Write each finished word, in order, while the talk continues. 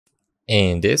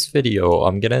In this video,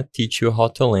 I'm gonna teach you how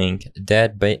to link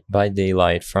Dead by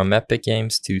Daylight from Epic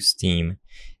Games to Steam.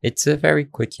 It's a very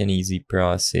quick and easy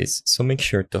process, so make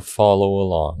sure to follow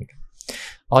along.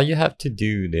 All you have to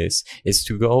do is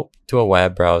to go to a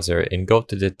web browser and go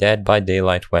to the Dead by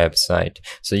Daylight website.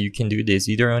 So you can do this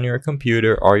either on your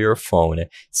computer or your phone.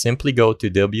 Simply go to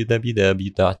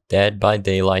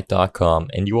www.deadbydaylight.com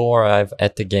and you will arrive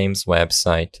at the game's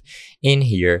website. In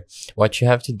here, what you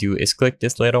have to do is click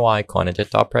this little icon at the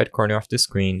top right corner of the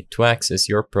screen to access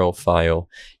your profile.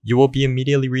 You will be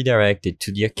immediately redirected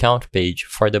to the account page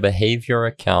for the behavior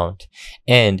account.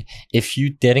 And if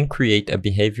you didn't create a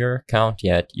behavior account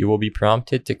yet, you will be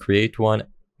prompted to create one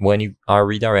when you are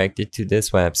redirected to this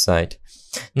website.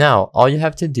 Now, all you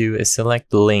have to do is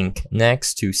select the link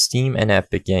next to Steam and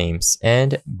Epic Games,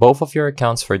 and both of your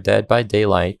accounts for Dead by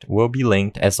Daylight will be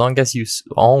linked as long as you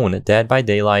own Dead by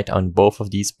Daylight on both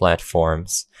of these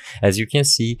platforms. As you can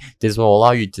see, this will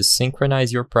allow you to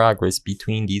synchronize your progress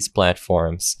between these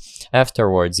platforms.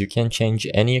 Afterwards, you can change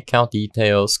any account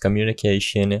details,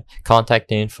 communication,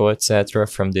 contact info, etc.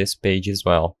 from this page as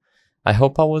well. I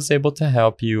hope I was able to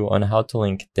help you on how to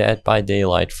link Dead by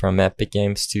Daylight from Epic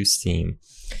Games to Steam.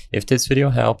 If this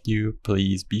video helped you,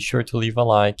 please be sure to leave a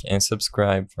like and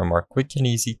subscribe for more quick and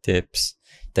easy tips.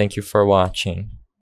 Thank you for watching.